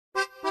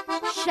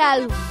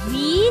Shall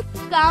we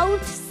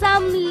count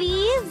some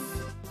leaves?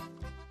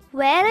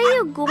 Where are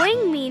you going,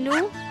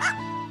 Meenu?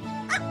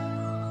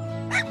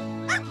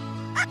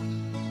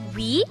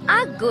 We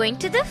are going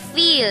to the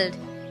field.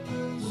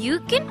 You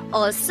can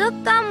also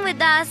come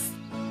with us.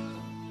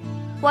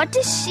 What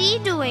is she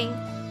doing?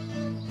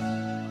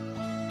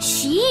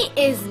 She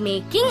is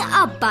making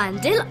a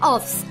bundle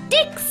of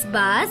sticks,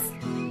 Buzz.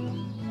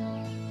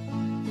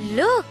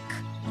 Look,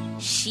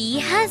 she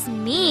has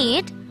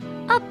made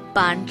a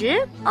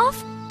bundle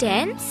of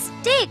 10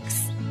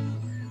 sticks.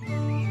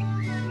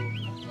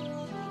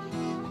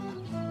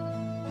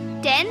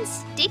 10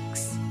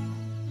 sticks?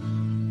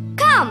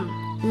 Come,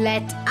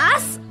 let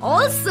us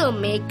also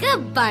make a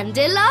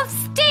bundle of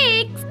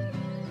sticks.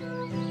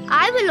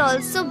 I will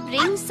also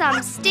bring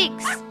some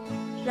sticks.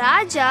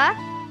 Raja,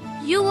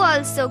 you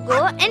also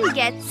go and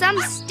get some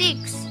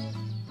sticks.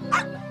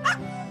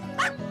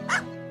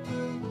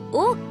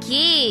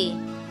 Okay,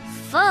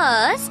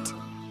 first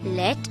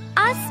let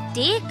us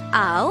take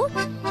out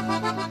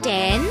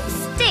 10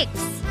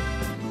 sticks.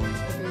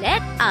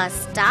 Let us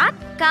start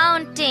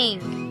counting.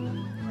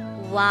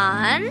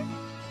 1,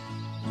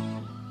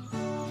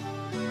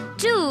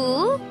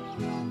 2,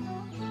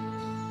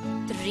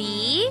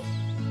 3,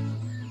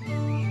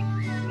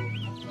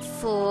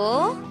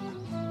 4,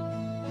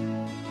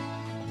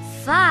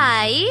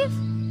 5,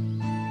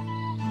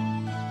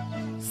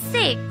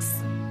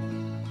 6,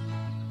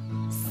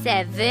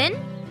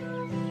 7,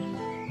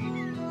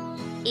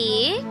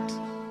 8,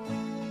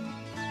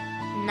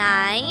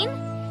 9,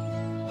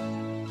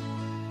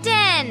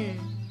 10.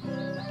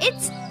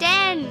 It's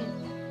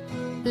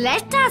 10.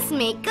 Let us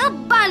make a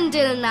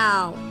bundle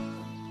now.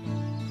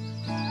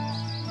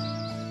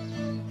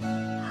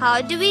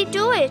 How do we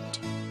do it?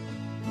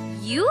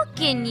 You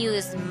can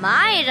use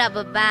my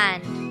rubber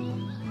band.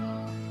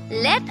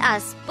 Let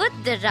us put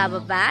the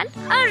rubber band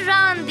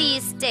around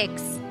these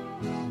sticks.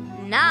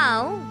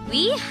 Now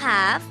we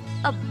have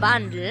a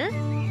bundle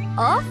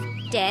of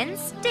 10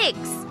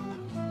 sticks.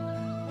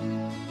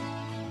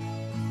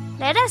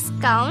 Let us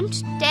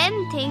count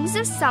 10 things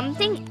of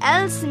something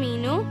else,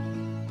 Meenu.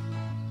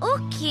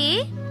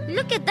 Okay,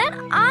 look at that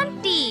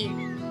auntie.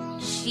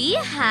 She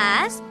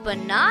has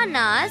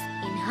bananas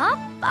in her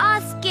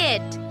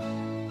basket.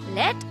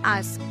 Let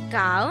us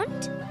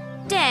count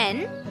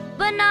 10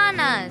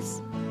 bananas.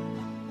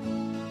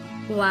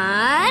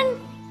 1,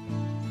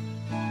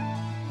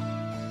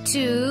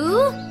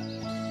 2,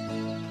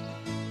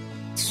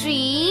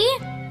 3,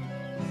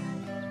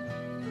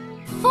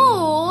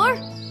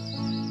 4,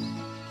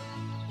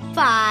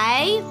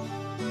 5,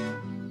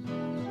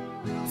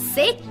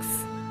 6,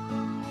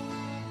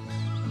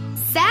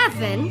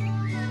 7,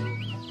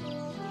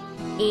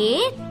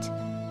 8,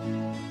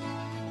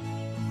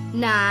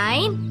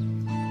 9,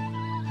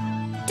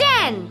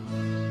 10.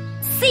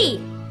 See,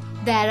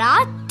 there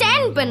are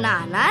 10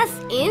 bananas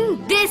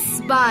in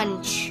this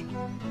bunch.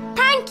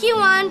 Thank you,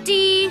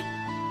 Auntie.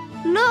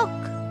 Look,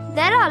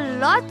 there are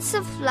lots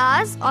of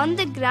flowers on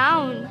the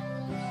ground.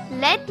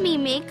 Let me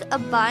make a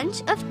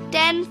bunch of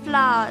 10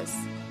 flowers.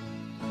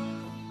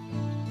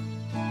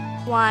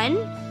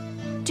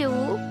 1,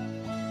 2,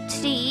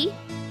 3,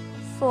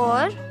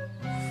 4,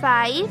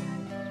 5,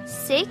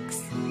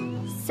 6,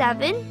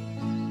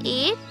 7,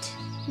 8,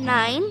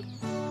 9,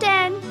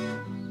 10.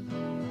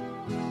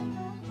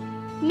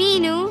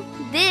 Meenu,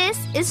 this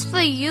is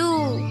for you.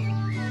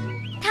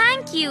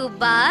 Thank you,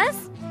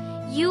 Buzz.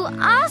 You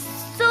are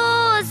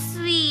so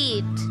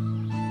sweet.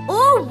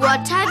 Oh,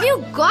 what have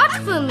you got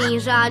for me,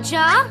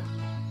 Raja?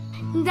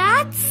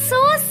 That's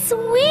so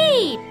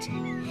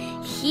sweet.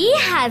 He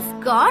has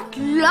got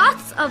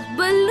lots of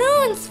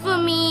balloons for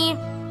me.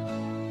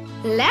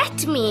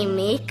 Let me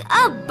make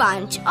a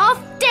bunch of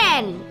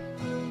 10.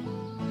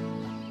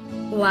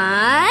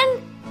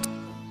 1,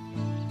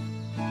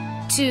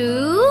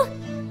 2,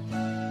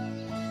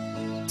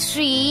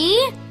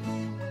 3,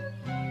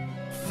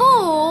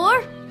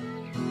 4,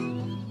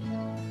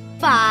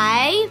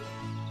 5,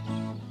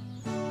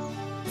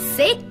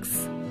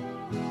 6,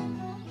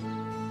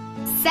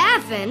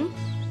 7,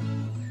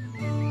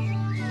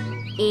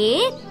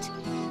 8,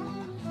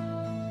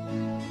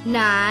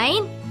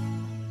 9,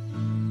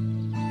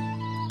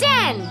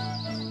 10.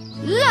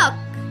 Look,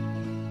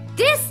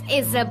 this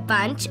is a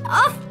bunch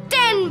of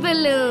 10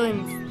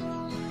 balloons.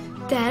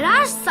 There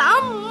are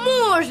some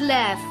more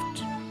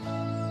left.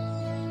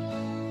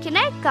 Can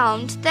I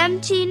count them,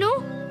 Chinu?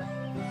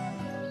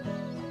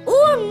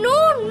 Oh,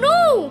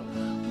 no!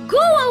 Go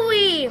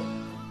away!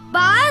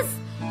 Buzz,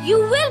 you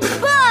will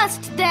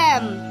burst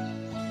them.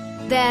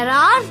 There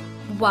are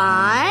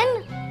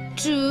 1,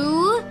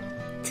 2,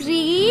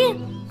 3,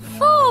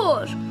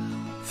 4.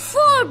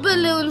 4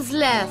 balloons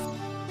left.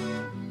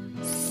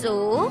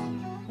 So,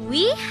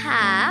 we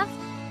have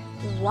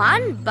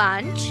one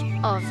bunch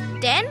of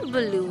 10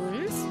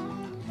 balloons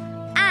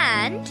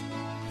and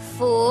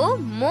 4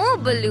 more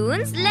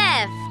balloons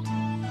left.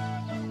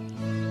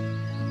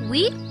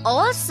 We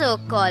also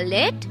call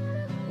it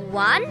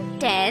 1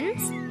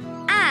 tens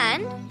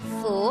and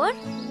 4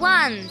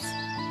 ones.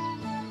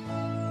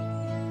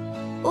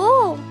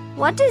 Oh,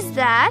 What is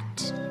that?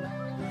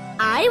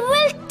 I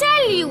will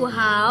tell you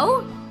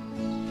how.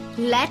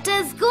 Let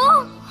us go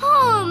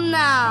home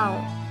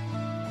now.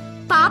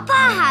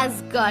 Papa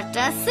has got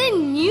us a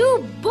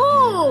new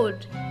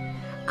board.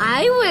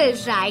 I will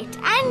write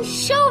and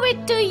show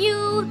it to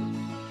you.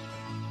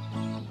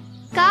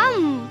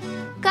 Come,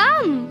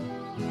 come,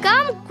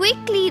 come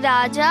quickly,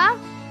 Raja.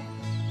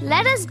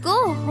 Let us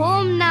go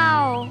home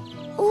now.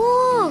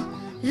 Oh,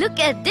 look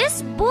at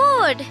this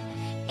board.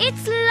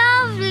 It's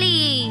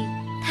lovely.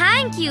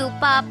 Thank you,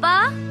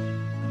 Papa.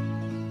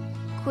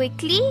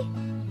 Quickly,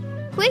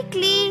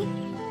 quickly.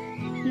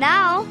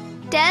 Now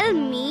tell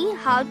me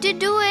how to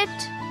do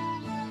it.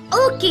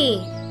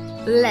 Okay,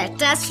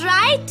 let us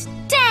write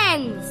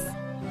tens.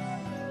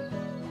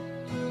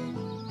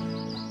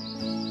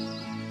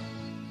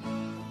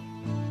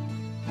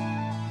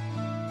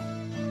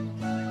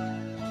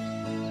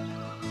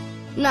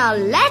 Now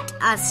let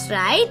us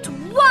write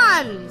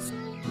ones.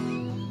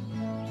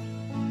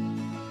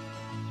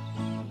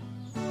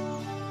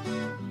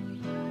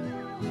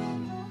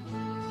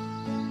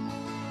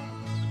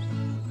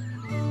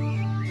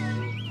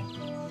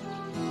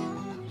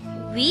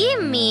 We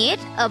made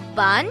a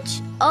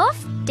bunch of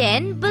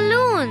 10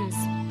 balloons.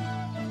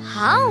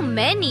 How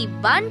many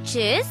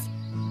bunches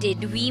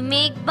did we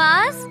make,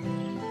 Buzz?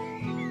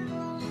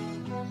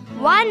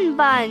 One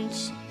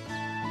bunch.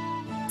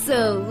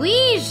 So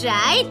we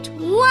write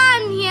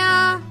 1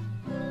 here.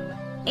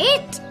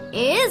 It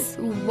is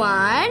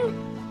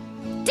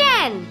 1,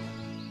 10.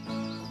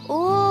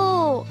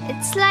 Oh,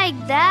 it's like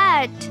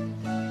that.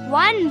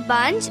 One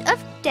bunch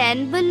of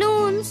 10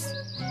 balloons.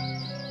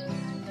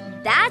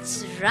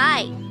 That's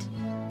right.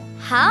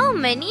 How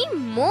many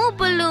more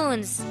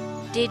balloons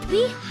did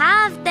we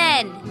have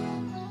then?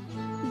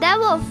 There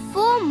were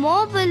 4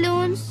 more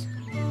balloons.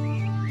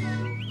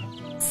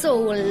 So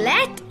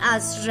let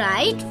us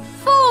write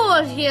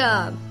 4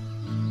 here.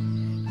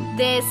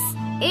 This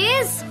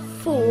is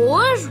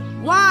 4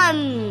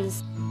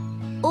 ones.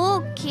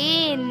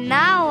 Okay,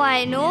 now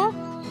I know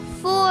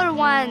 4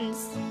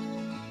 ones.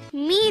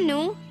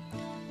 Meenu,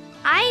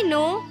 I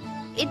know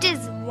it is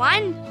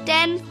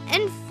 1/10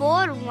 and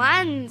 4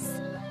 ones.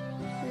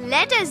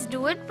 Let us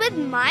do it with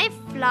my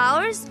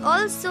flowers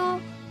also.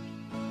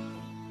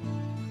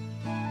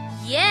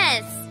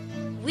 Yes,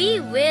 we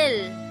will.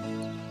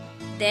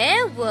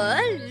 There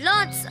were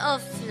lots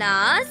of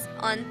flowers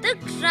on the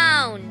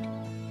ground.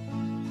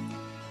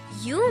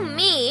 You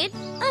made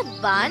a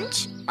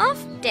bunch of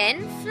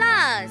 10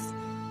 flowers.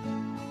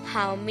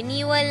 How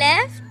many were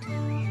left?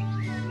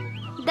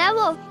 There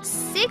were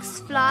 6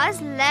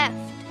 flowers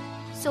left.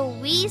 So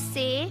we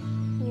say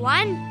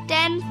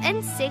 1/10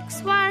 and 6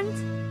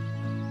 ones.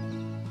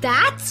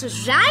 That's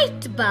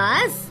right,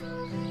 Buzz.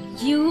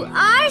 You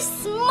are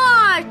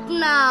smart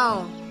now.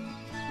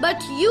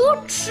 But you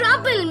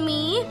trouble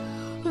me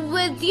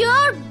with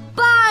your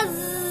buzz.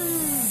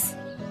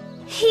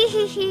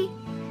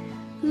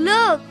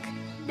 Look,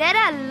 there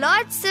are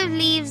lots of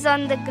leaves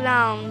on the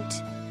ground.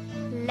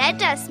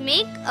 Let us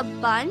make a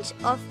bunch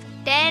of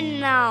 10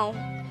 now.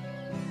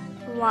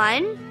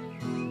 1,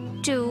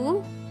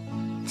 2,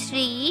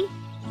 3,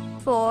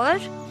 4,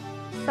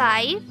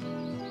 5,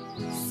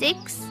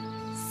 6,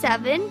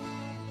 7,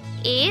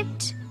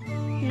 8,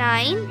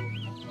 9,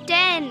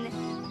 10.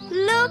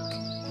 Look,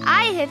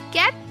 I have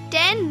kept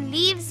 10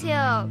 leaves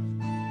here.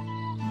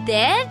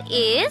 There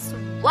is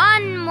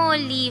one more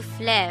leaf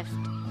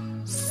left.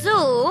 So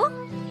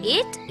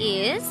it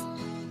is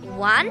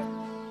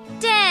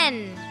 1/10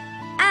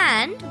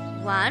 and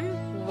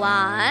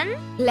 1/1.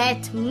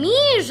 Let me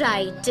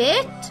write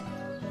it.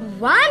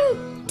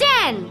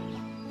 1/10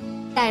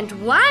 and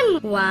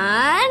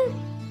 1/1.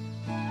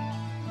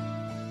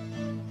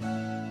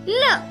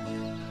 Look,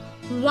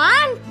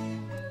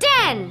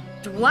 1/10,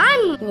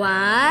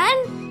 1/1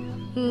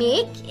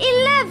 make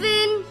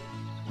 11.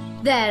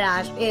 There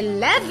are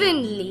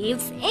 11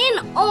 leaves in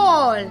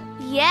all.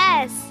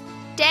 Yes,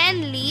 10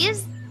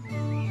 leaves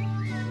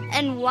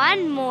and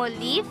one more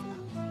leaf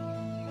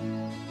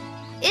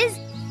is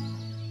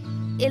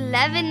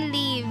 11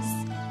 leaves.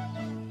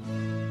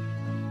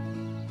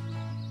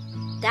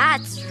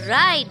 That's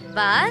right,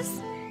 Buzz.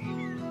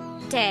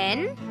 10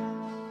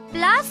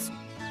 plus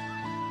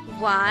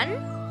 1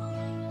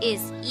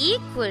 is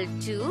equal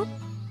to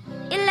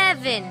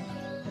 11.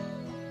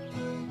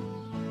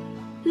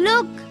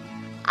 Look,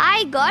 I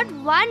got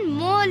one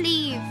more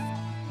leaf.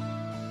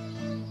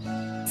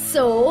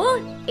 So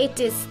it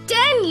is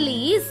 10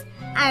 leaves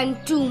and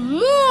 2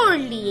 more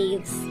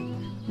leaves.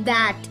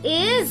 That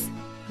is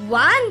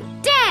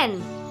 1/10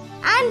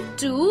 and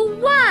 2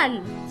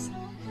 ones.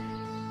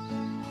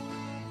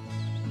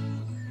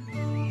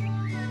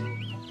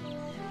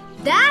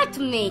 That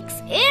makes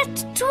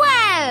it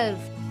 12.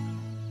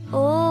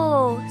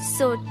 Oh,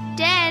 so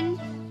 10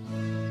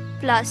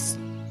 plus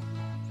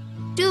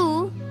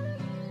 2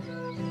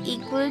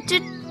 equal to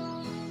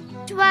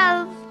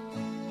 12.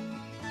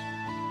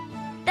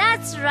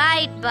 That's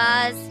right,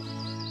 Buzz.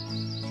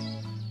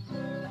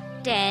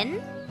 10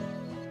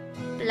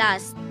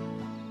 plus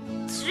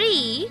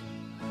 3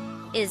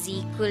 is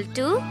equal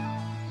to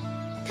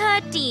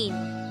 13.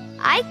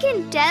 I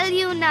can tell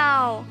you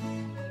now.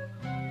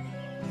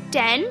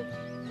 10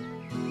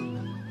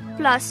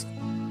 plus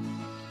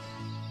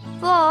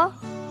 4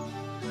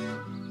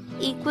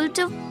 equal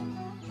to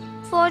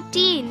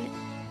 14.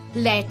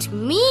 Let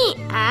me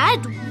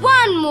add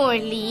one more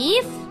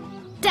leaf.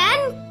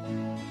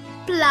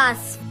 10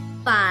 plus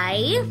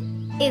 5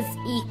 is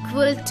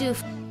equal to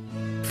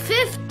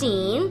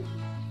 15,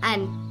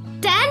 and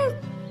 10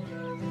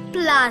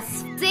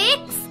 plus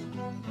 6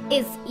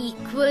 is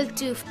equal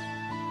to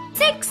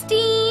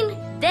 16.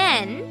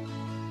 Then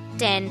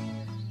 10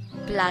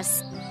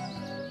 plus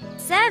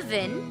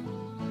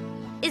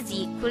 7 is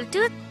equal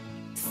to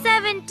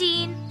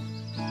 17.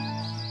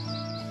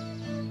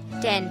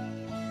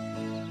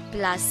 10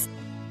 plus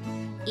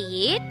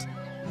 8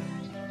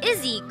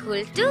 is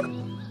equal to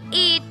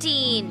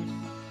 18.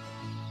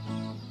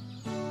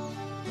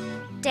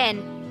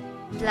 10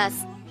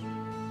 plus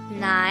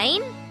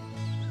 9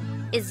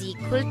 is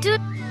equal to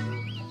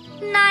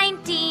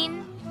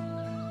 19.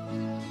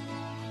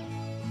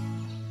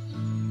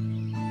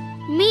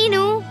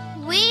 Meenu,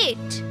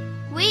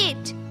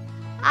 wait.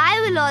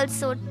 I will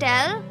also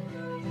tell.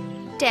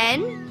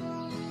 10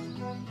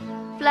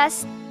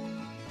 plus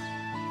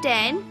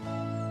 10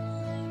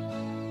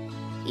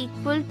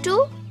 equal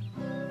to...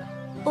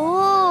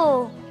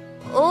 Oh,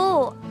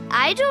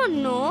 I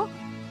don't know.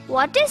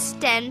 What is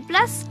 10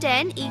 plus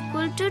 10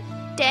 equal to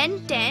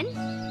 10?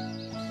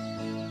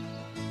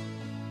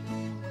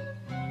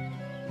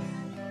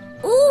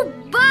 Oh,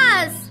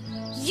 Buzz!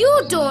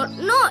 You don't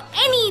know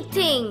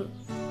anything.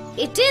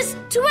 It is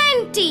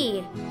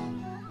 20.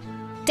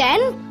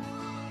 10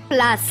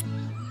 plus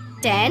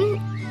 10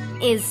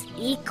 is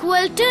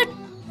equal to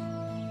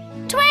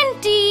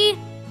 20.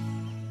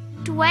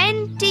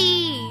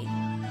 20.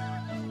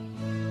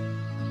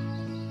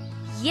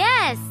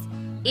 Yes,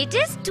 it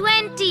is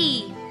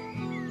 20.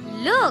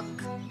 Look,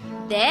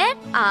 there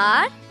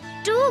are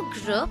 2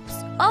 groups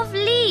of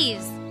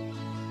leaves.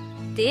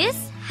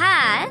 This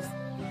has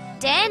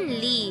 10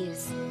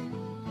 leaves.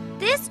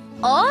 This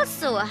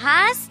also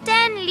has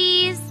 10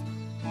 leaves.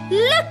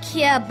 Look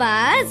here,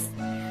 Buzz.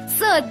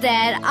 So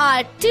there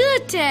are 2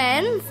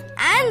 10s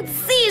and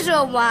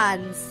 0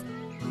 ones.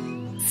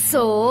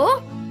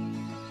 So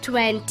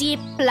 20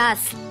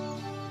 plus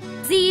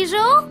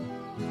 0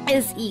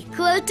 is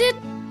equal to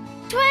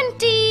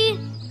 20.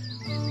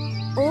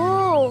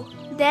 Oh,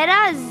 there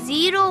are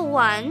 0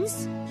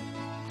 ones.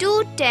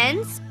 2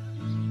 10s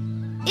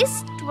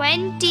is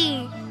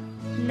 20.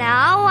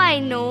 Now I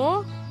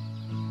know.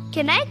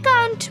 Can I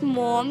count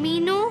more,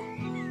 Meenu?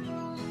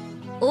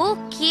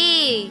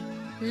 Okay,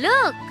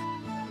 look,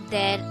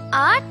 there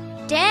are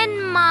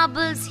 10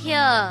 marbles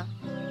here.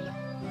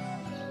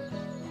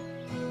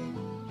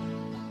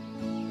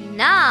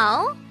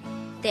 Now,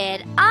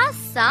 there are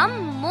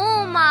some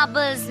more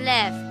marbles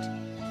left.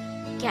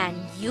 Can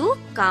you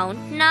count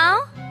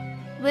now?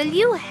 Will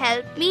you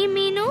help me,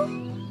 Meenu?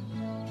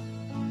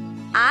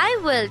 I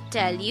will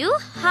tell you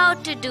how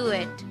to do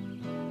it.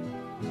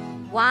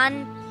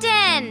 1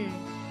 10.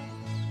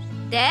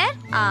 There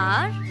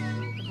are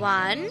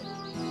 1,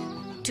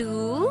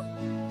 2,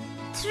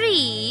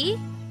 3,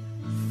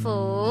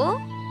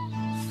 4,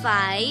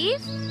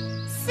 5,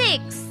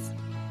 6.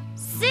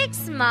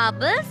 6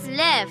 marbles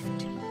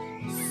left.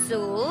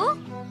 So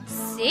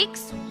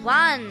 6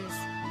 ones.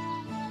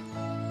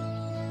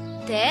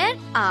 There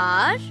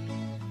are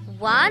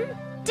 1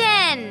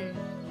 10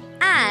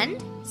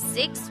 and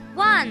 6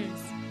 ones.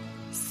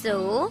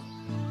 So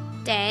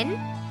 10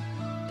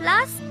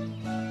 plus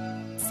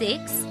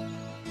 6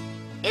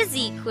 is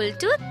equal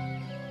to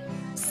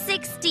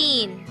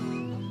 16.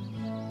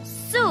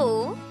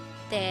 So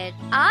there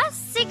are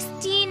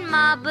 16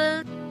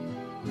 marbles.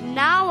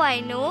 Now I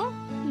know.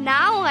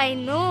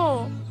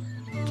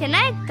 Can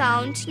I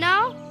count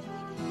now?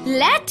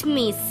 Let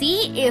me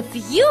see if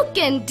you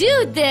can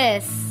do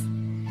this.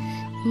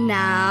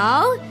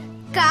 Now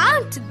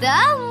count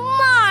the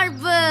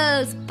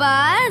marbles,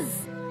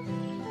 Buzz.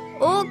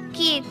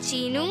 Okay,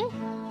 Chinu.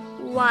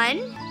 1,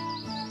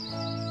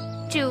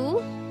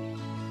 2,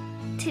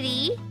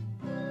 3,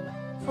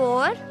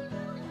 4,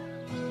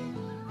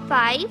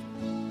 5,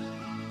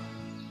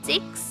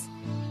 6,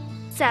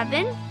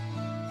 7,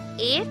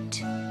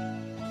 8,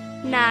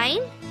 9,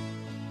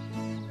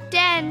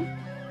 10.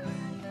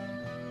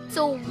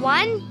 So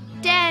 1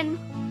 10.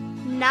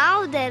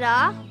 Now there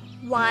are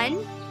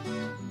 1,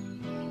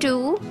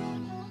 2,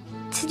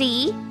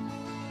 3,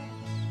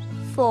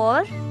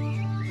 4,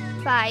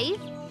 5,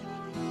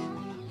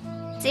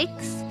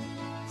 6,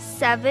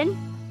 7,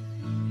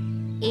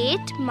 8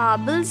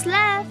 marbles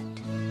left.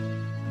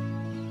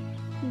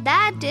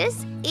 That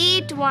is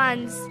 8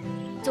 ones.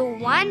 So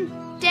 1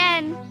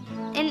 10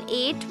 and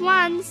 8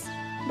 ones.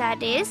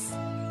 That is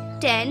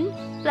 10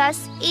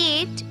 plus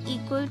 8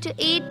 equal to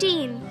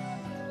 18.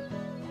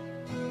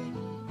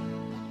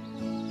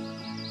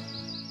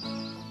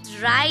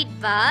 Right,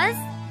 Buzz.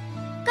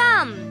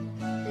 Come,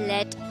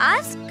 let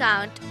us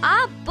count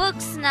our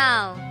books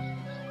now.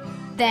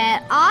 There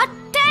are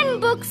 10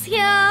 books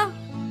here.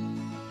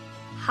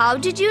 How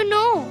did you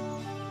know?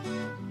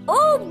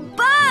 Oh,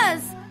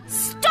 Buzz!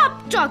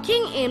 Stop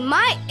talking in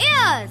my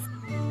ears!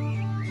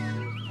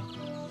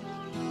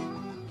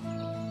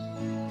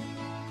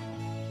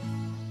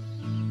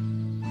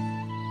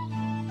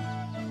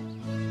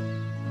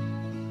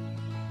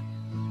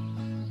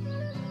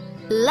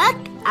 Look,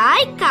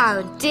 I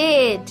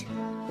counted.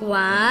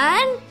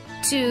 1,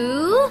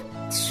 2,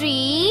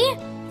 3,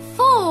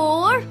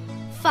 4,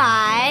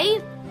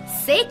 5,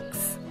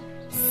 6,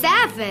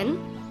 7,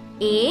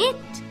 8,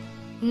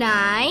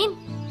 9,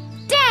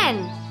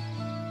 10.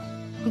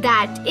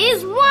 That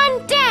is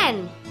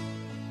 110.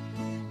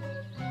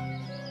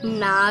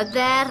 Now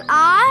there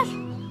are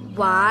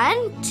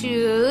 1,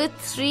 2,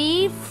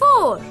 3,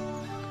 4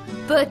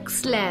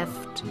 books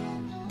left.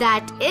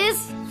 That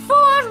is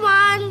 4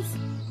 ones.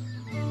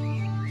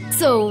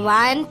 So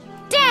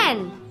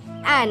 110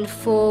 and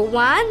 4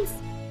 ones.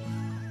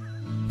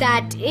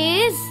 That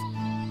is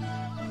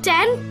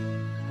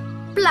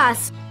 10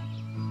 plus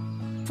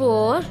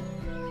 4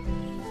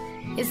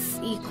 is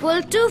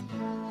equal to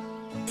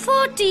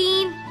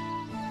 14.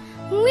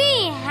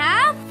 We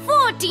have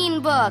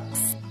 14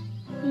 books.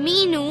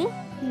 Meenu,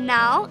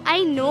 now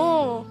I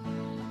know.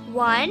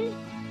 1,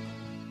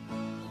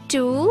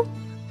 2,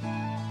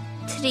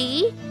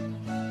 3,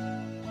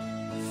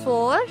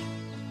 4,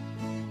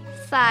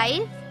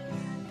 5,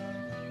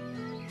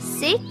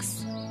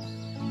 6,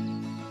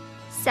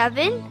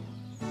 7,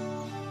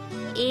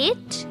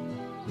 8,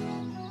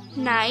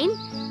 9,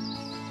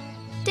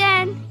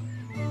 10,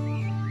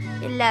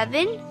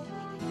 11,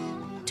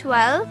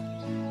 12,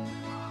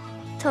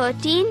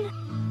 13,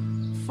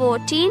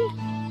 14,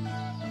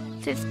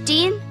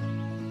 15,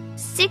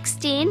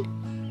 16,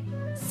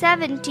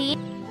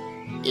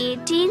 17,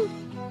 18,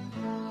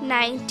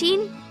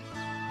 19,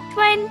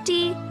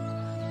 20.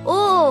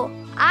 Oh,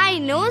 I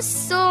know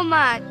so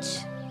much.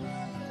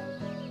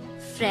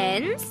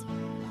 Friends,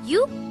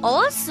 you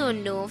also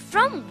know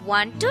from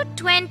 1 to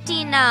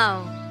 20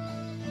 now.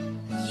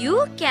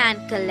 You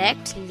can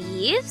collect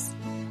leaves,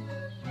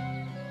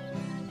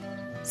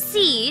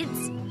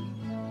 seeds,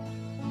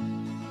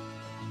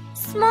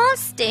 small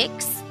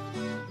sticks,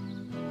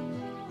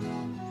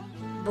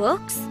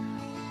 books,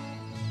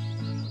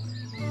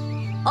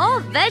 or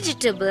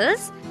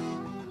vegetables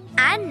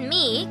and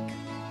make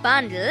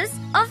bundles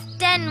of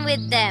 10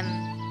 with them.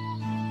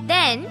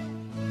 Then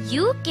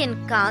you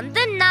can count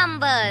the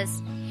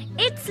numbers.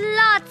 It's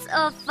lots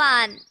of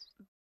fun.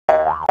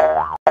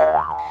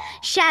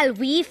 Shall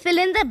we fill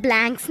in the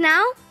blanks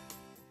now?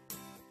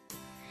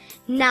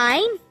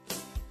 9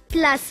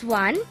 plus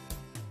 1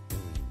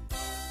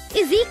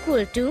 is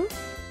equal to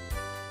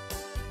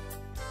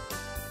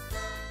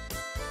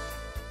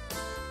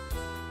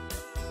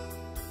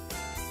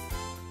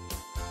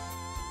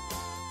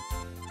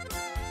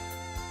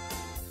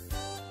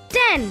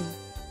 10.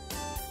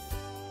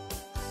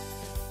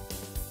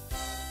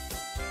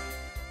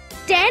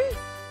 10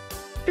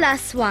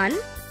 plus 1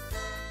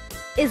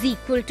 is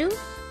equal to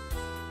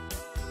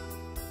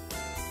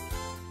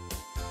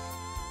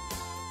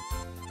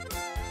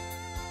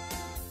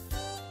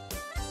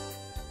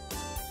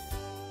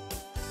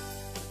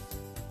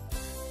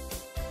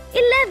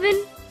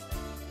 11.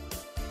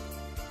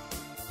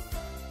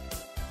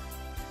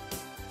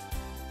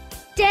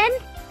 10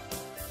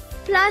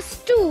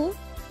 plus 2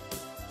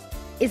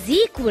 is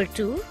equal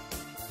to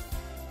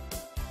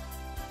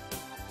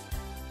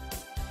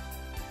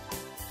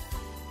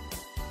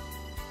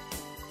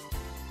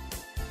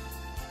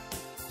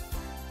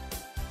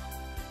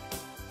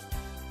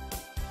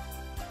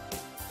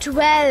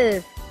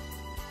 12.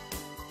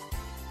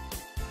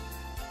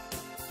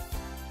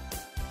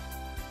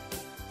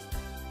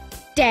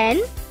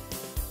 10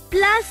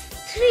 plus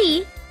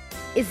 3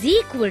 is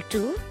equal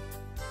to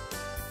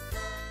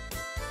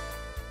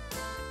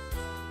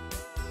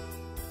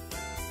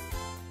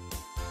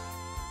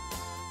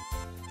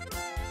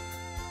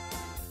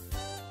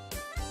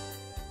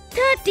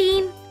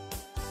 13.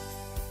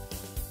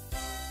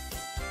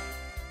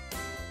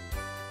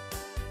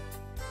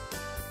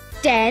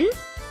 10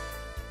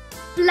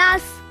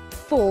 plus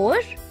 4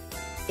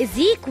 is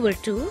equal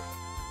to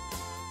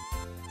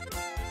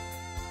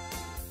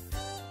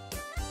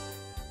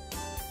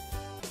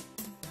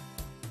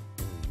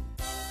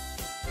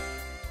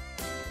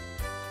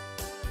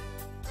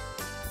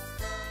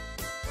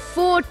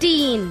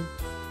 14.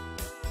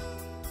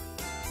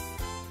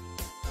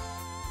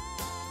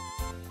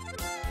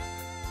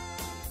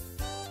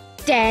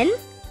 10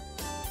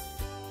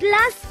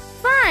 plus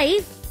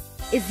 5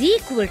 is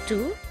equal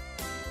to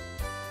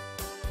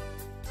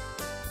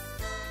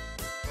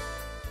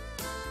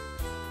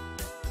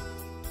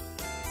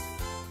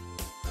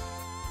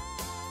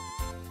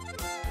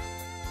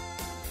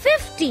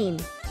 15.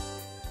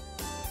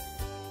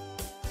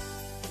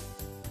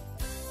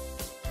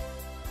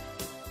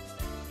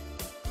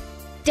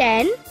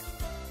 10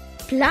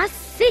 plus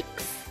 6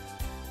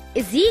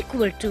 is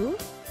equal to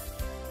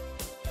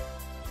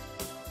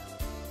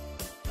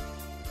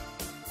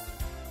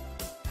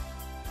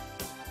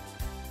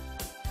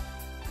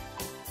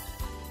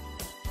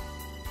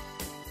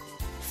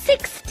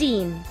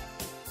 16.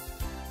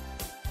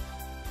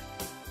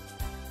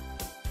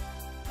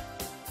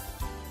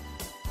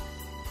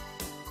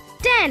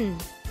 10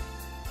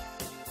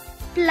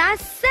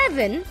 plus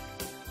 7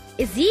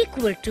 is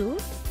equal to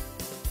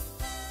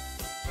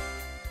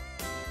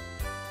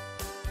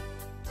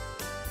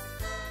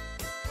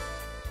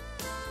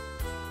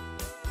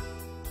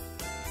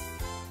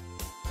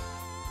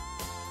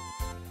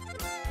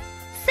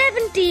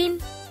 17.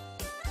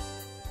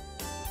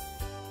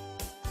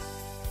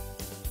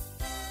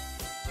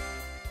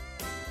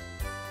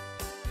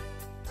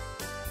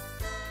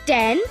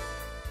 10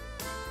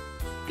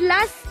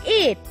 plus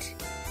 8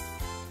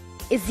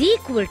 is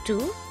equal to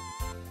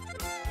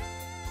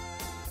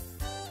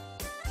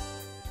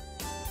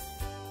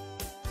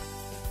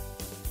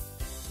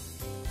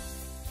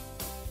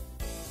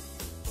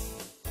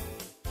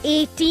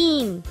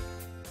 18.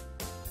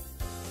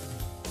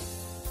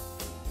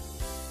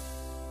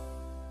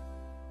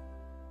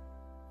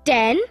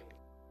 10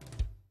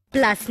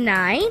 plus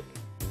 9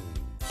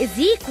 is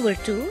equal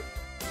to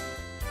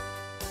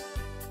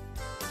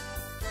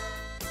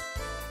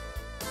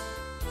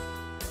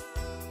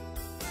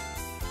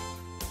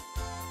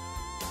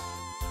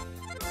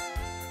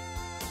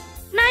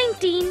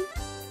 19.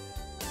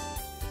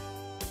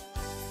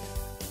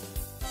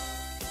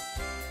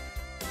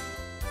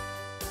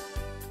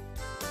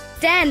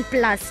 10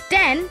 plus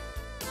 10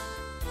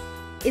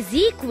 is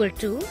equal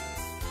to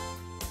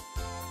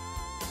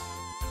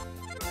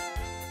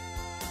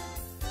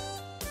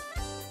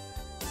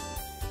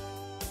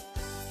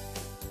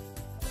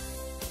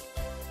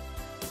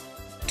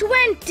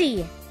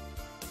 20.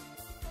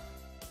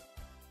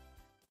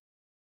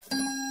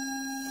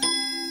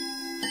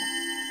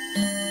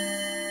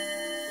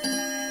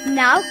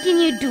 Now can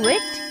you do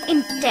it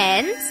in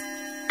tens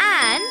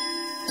and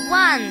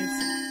ones?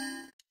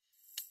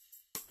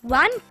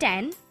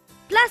 110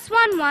 plus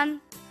 11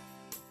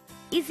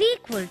 is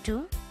equal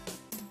to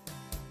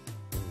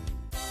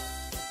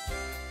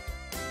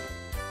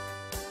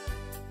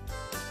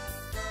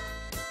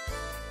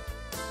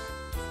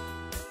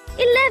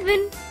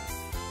 11.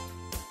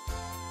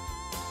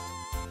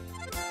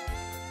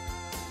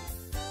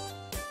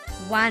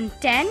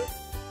 110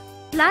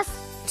 plus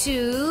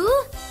 2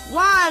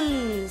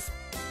 ones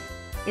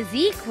is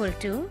equal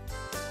to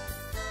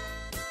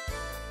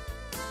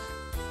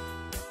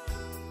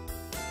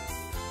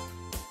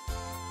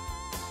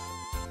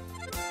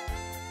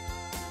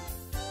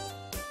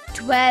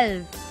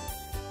 12.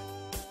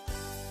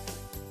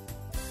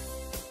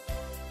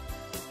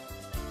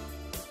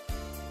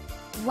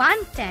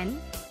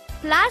 110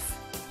 plus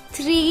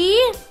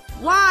 3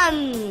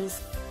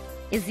 ones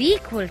is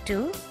equal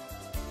to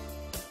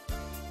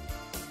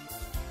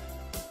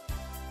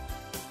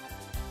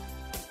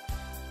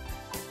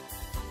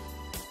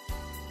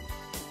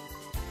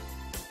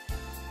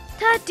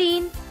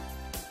 13.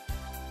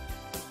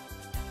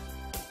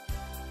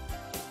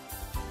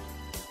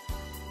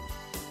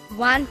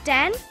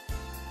 110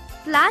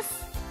 plus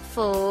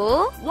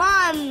 4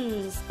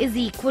 ones is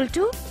equal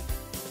to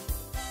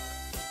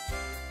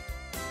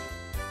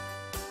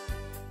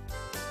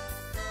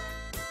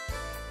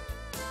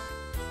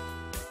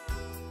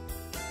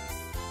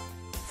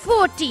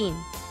 14.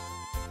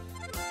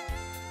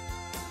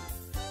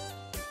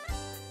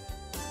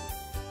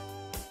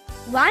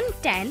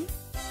 110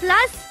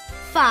 plus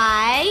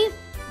 5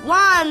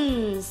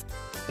 ones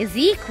is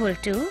equal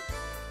to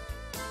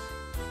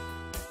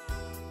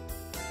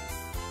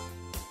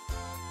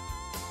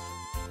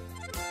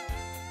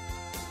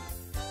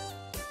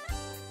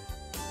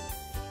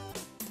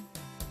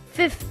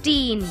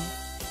 15.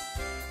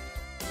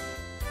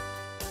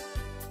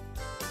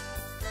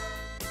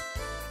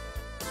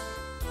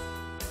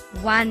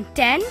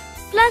 110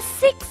 plus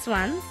 6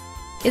 ones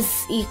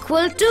is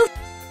equal to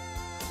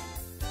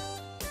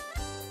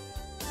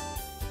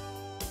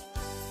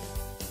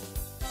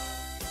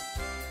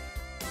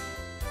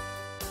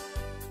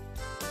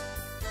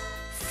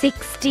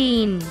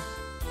 16.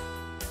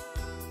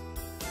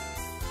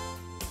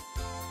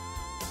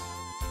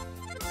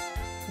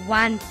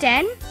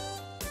 110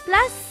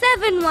 plus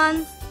 7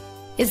 ones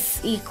is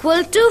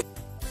equal to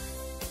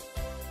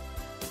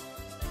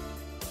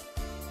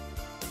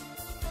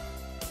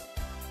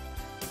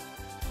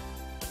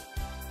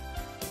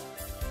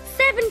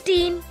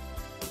 17.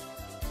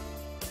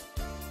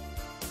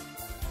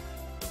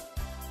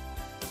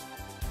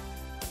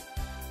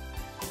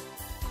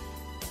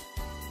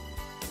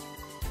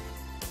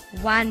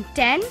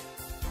 110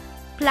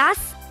 plus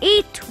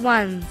 8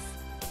 ones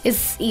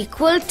is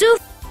equal to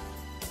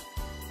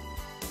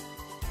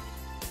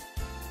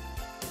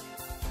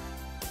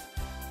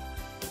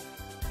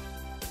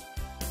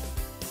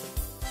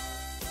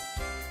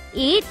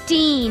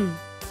 18.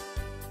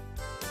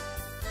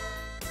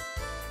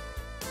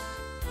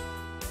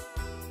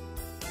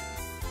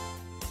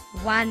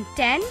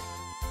 110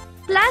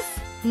 plus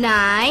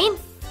 9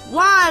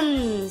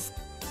 ones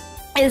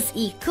is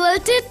equal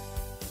to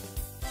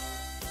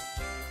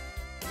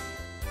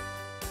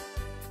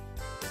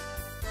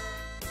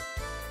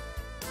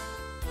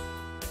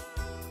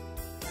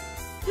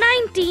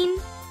 19.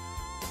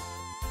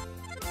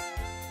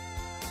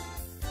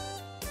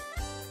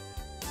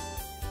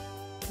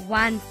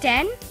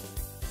 110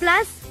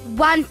 plus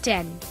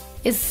 110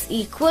 is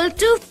equal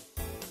to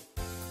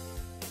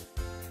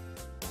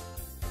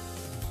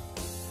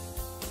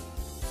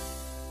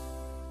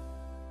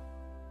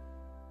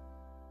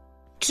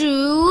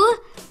 2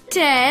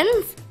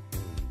 tens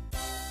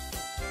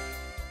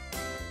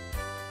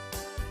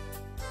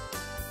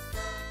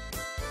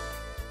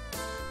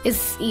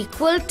is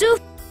equal to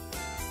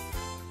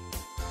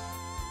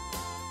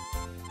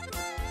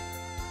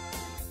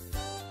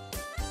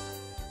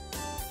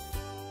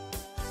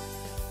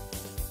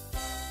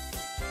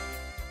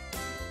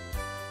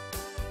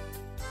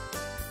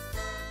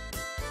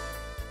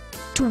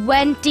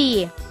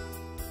 20.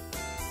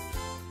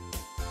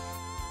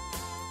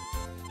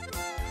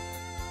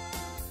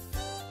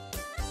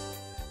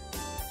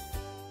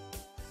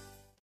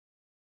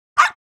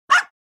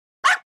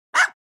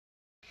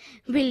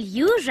 Will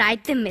you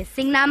write the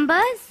missing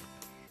numbers?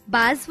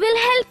 Buzz will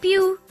help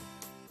you.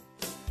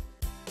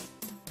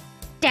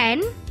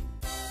 10,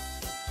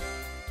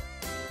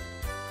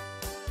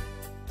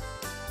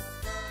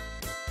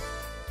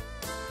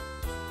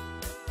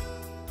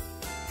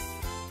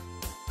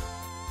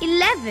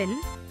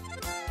 11,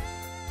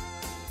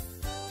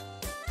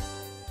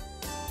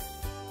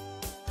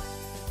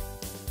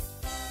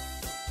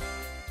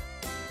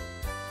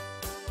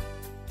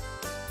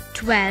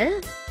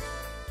 12,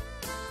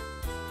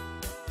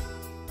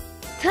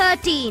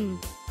 13,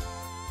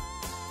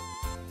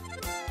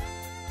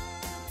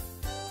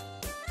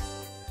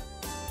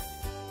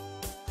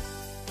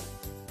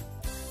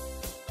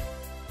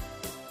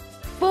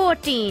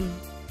 14,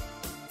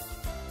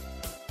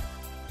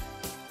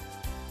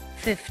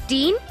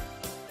 15,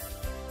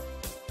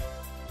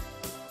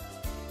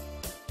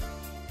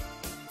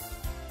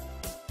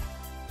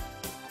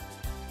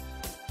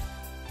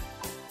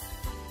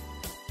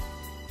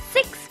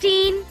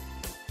 16,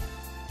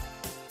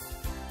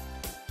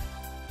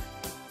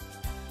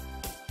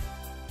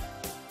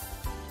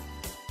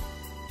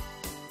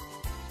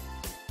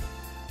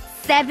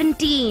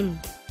 17,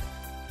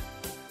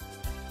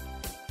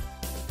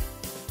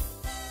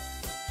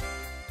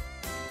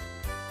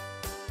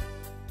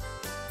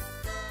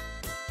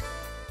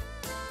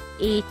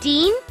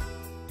 18,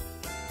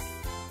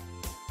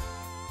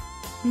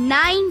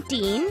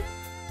 19,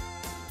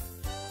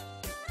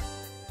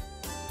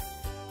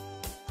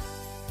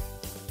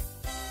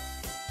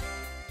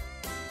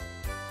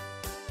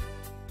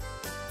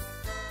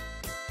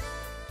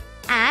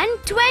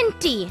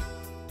 20.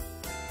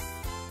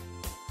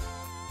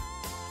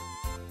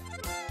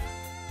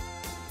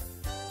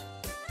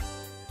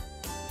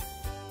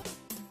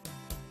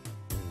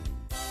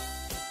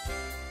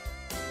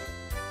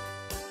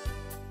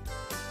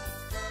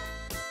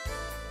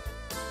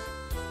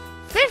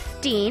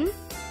 Fifteen,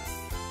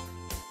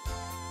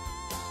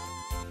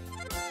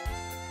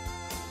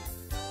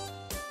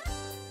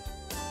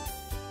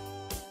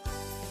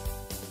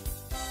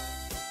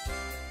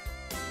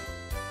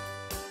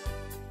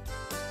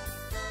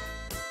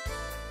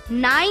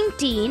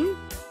 19,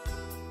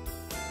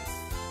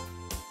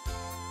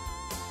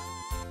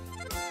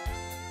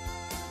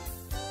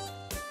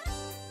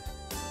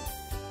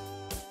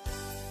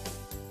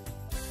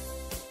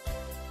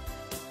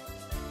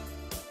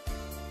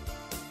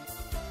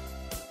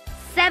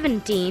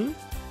 17,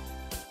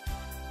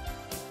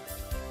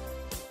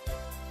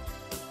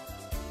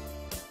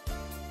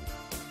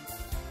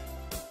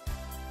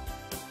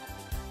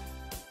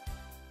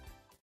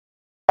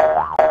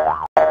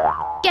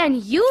 'Can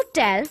you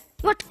tell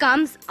what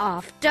comes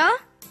after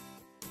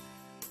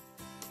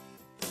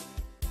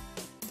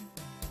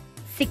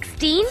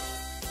 16,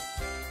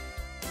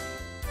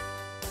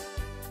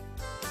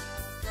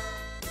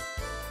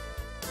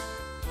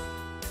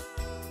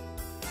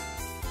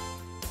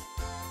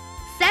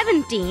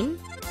 17,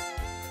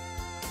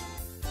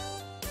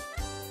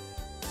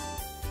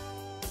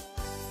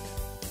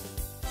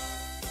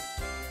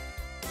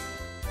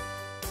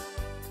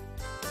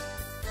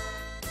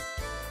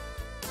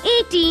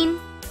 18,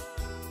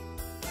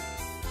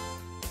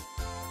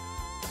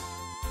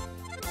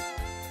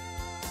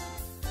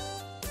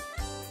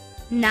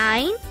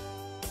 9,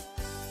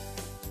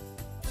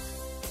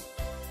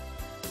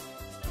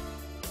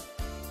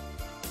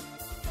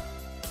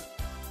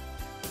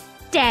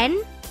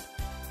 10,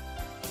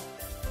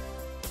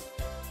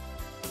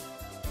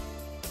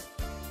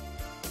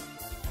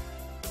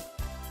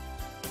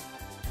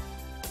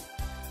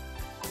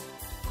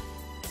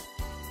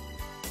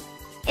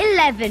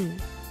 11,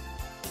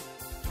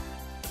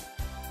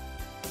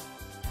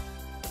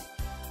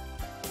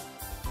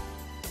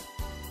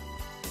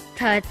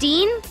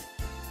 13,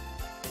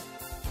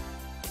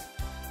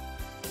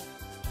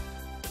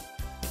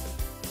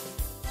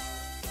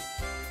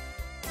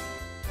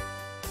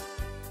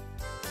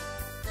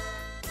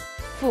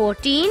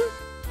 14,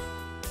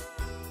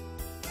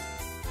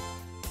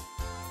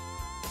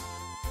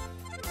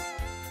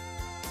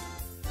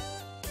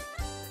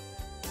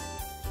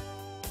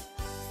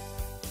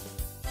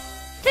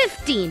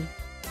 15.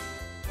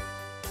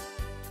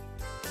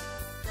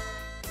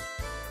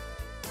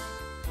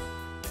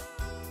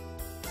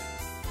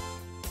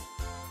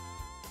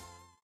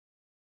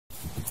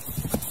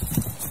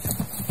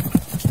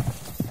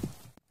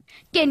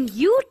 Can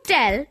you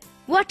tell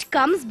what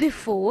comes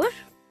before?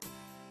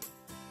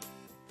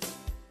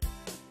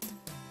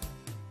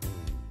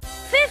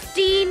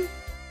 15.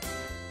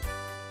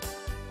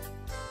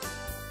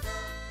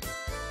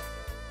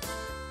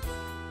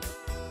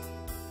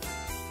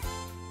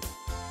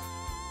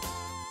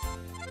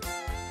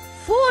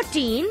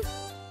 14.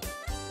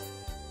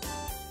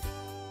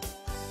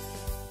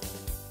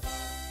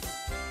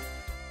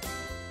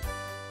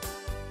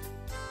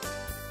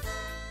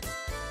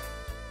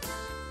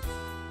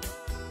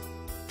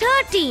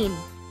 13.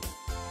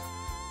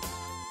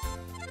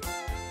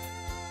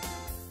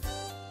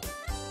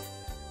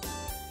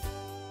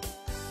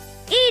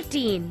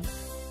 18.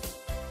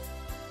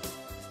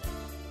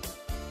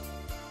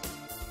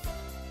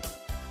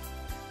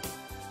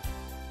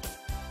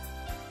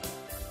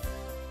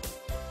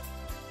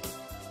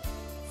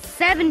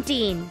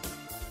 17.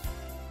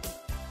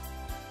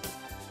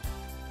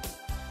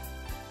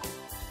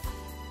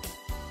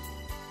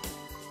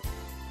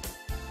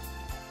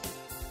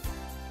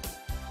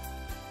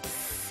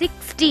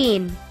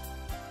 16.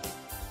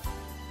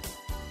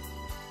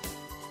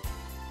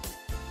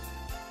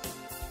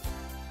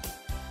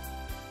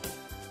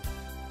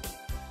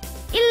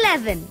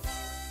 11.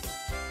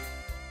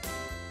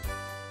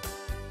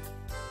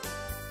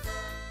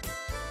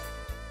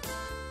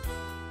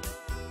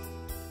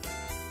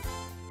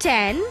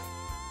 10.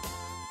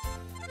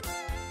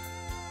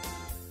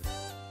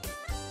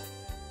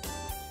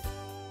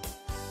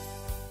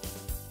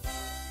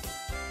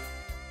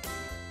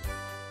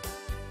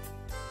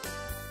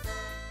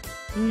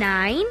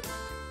 9.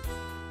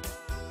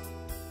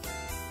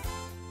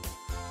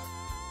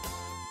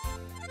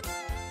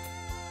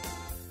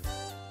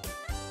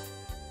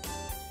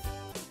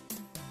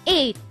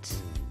 8.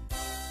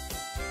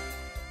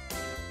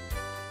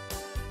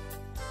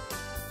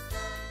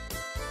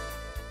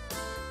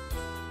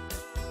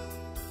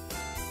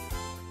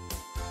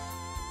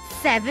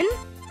 7.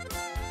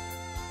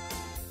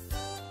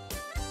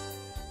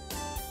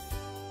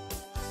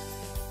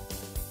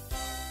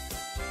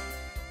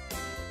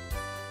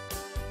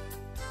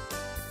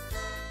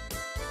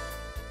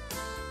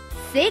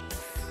 6.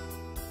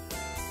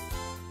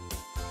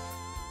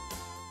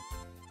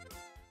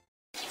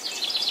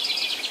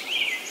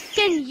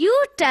 'Can you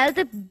tell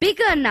the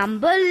bigger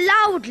number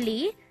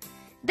loudly?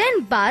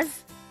 Then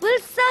Buzz will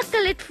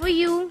circle it for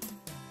you.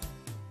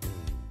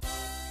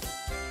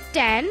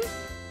 10.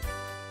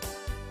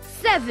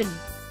 7.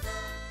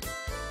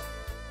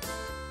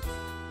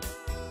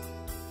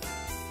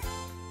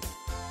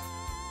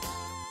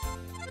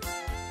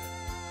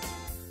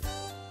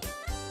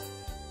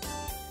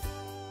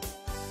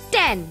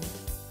 10.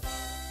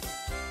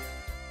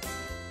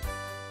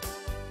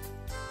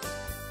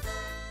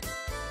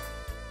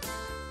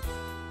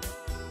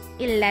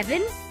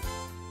 11.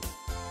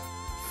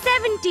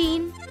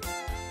 17.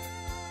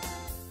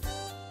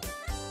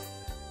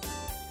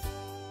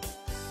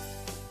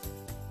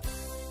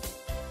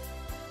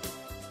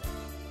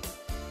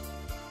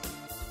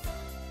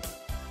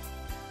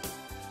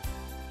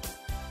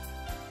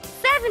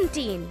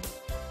 17.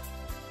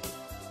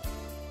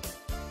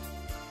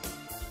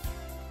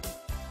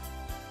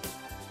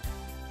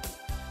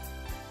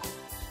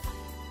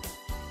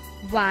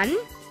 1.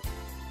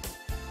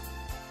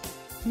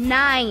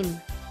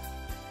 9.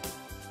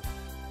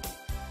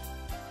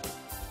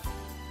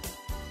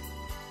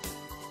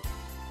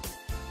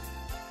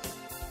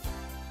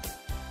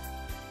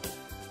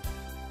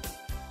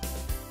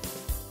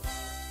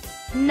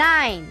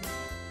 9.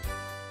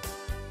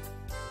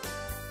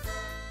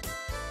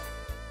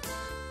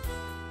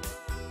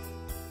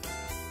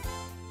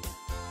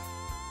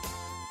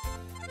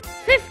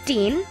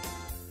 15.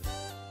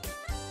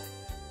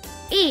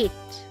 8.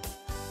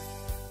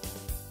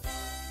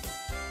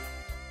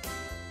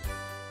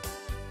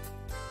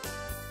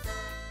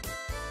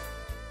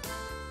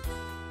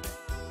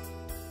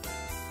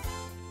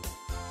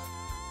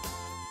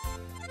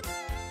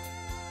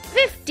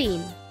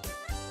 15.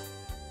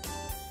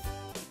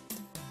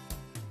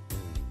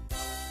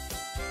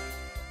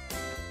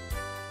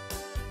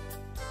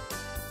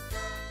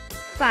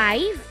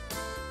 5.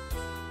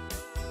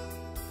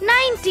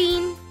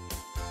 19.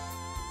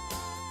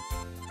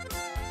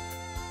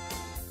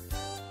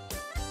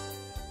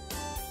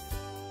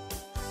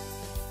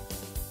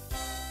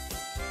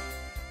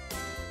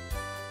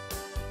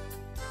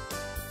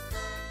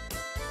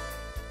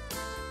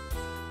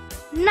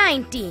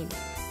 19.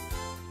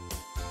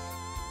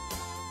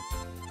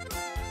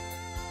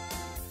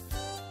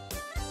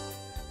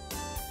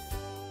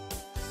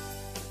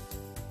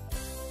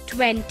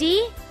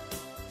 20.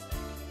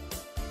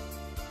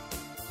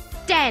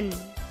 10.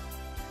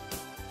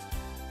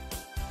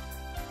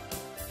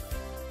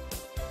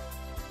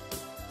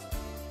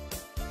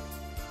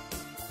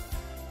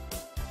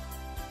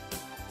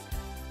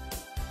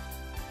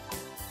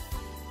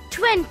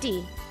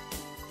 20.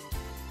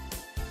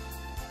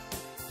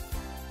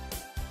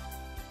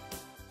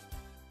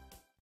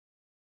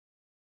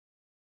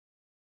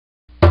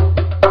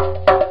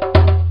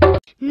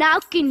 Now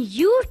can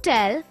you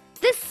tell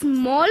the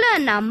smaller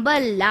number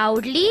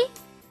loudly,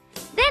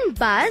 then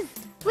Buzz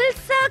will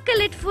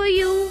circle it for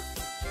you.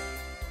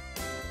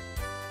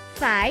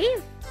 5,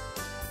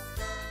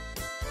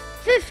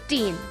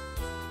 15.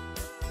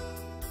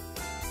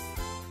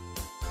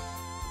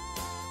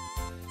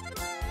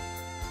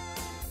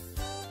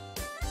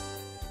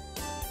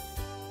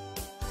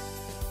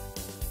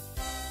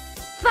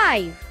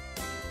 5,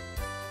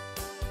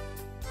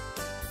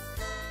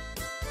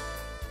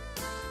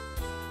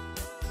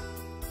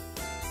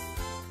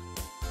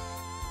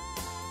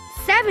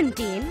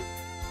 17,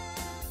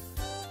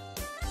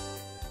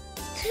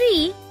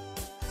 3,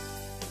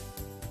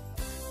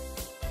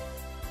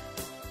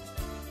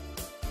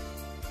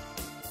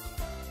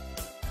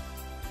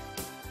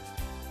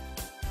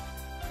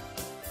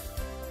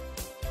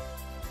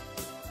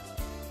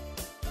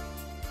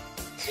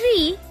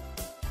 3,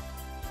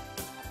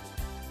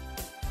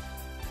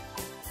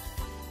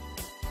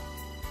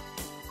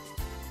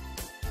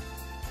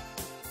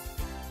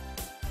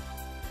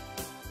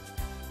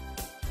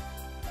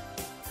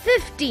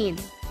 15,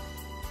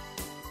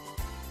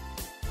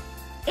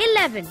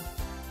 11,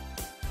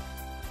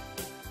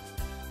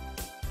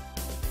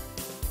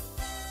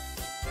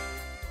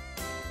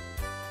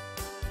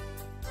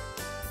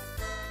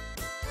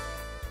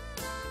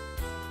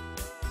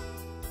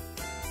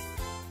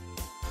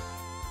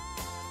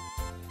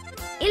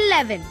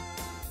 11,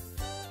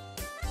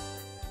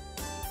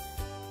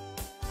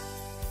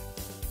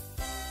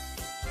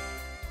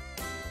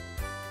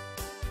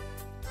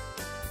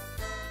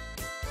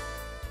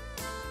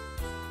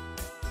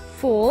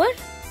 4,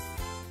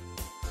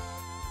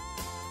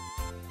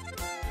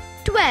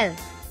 12,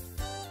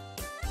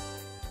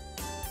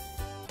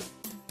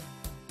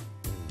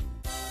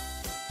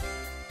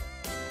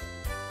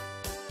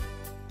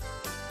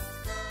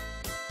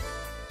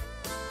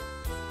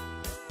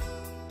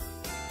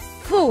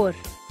 4,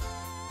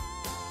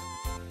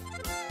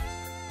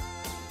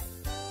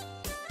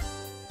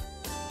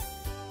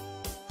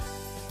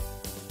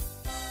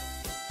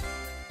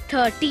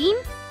 13,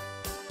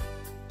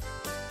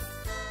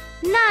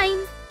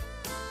 9,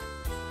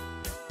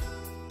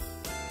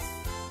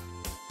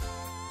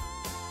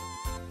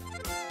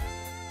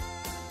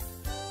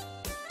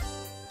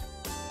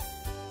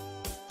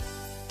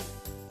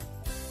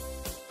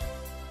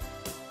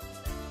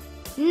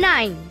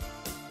 9.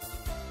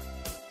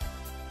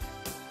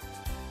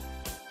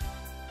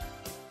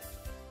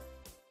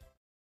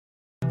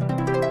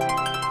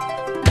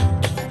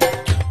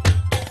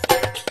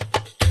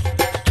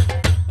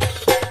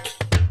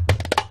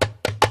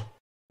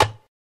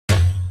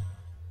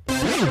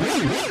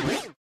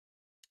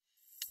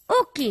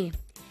 Okay,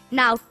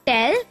 now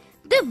tell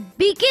the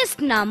biggest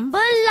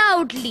number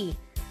loudly.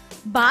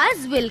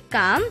 Buzz will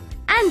come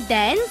and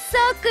then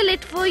circle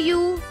it for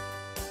you.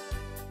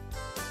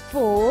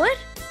 4,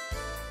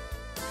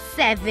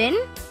 7,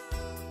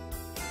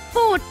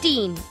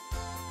 14.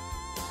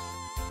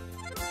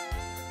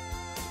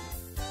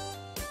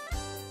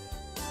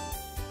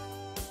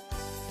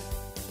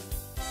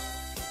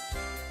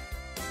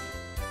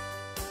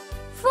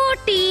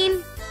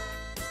 14.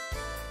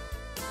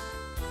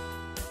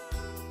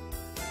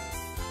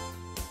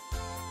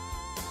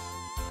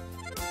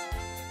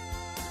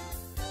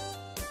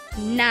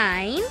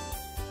 9,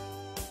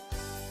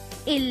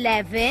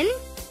 11,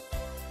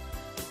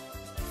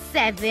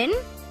 7,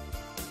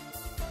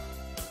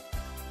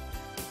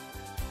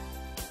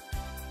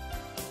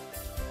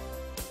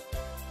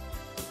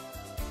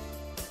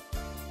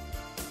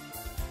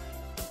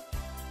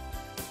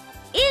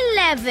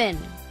 11.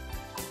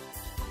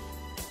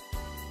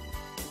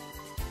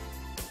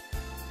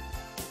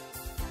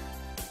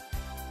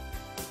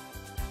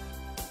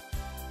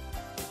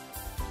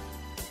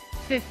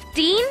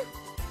 15,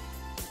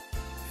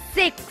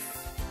 6,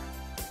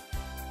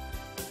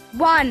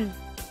 1.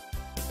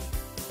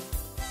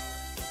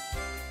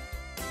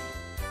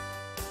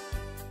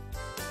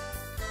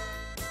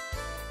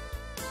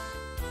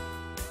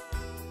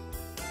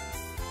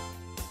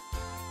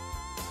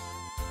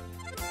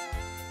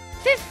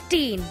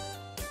 15.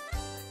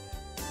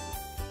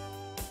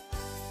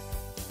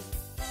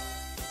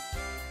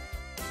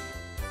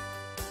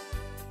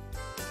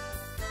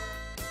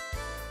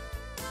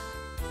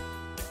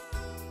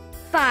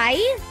 5,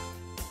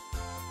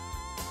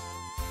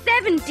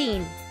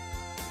 17.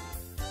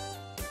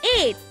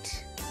 8.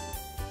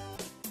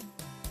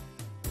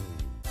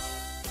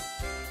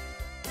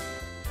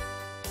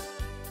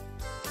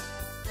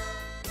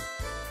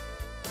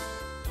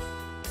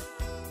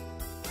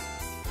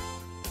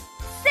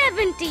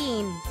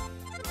 17.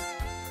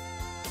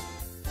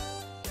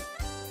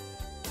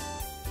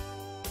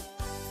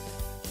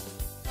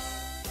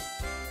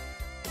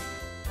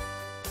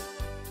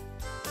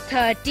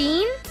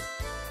 13,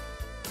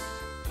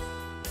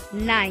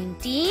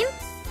 19,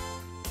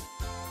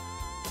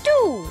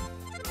 2.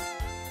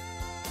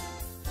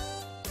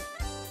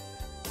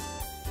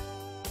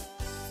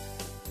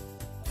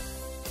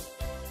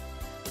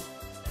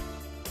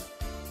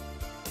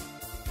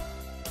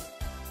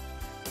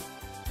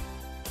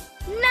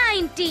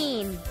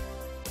 19.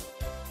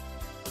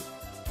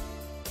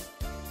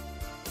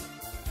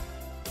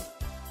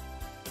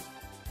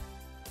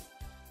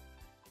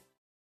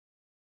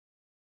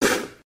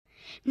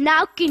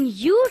 Now can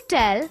you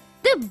tell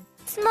the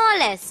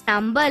Smallest.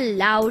 number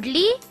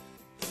loudly?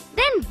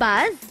 Then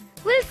Buzz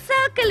will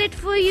circle it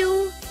for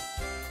you.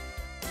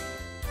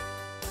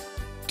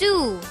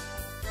 2,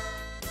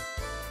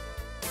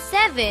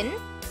 7,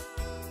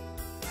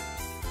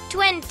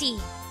 20.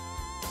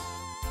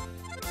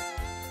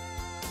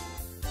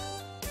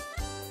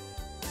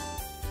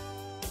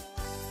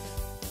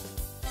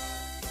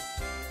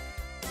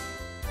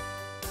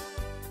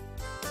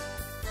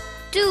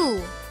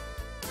 2,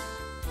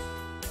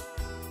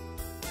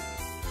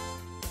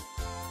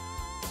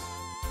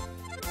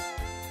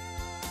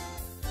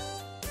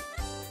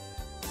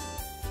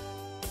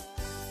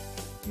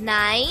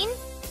 9,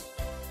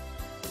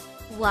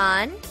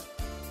 1,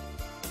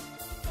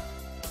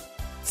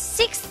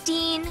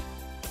 16.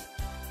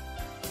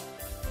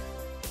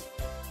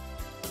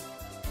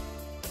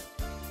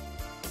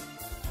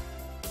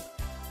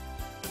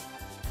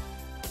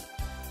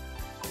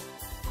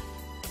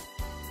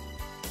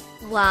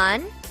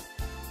 1,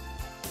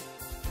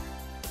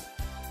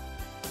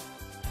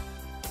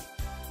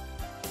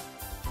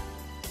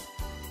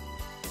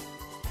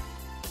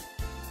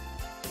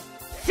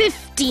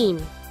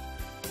 15.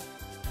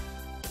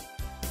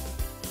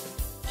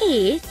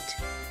 8,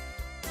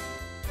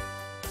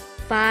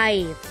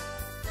 5.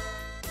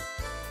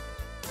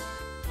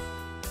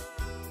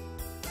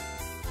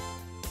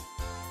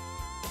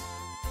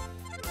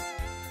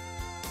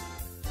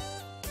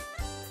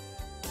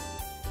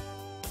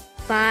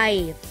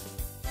 5.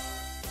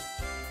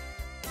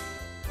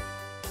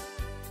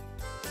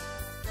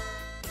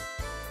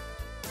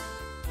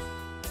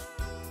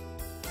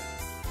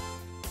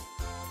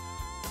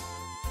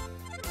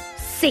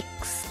 6.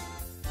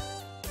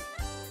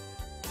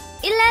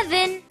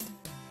 11,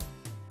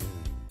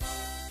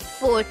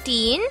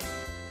 14,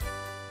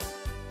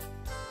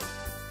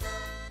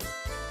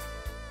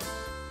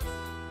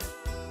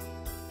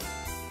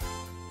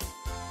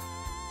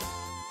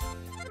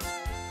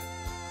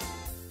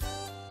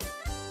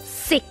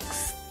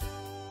 6.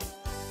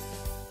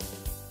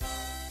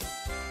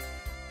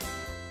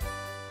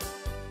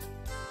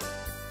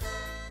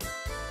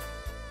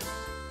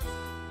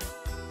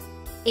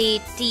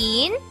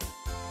 18,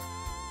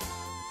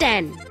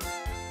 10.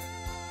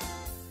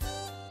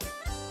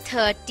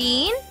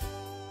 13,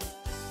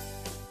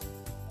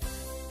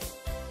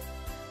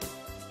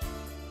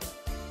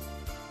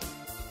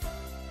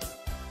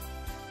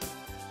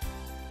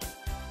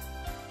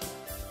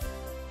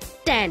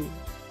 10.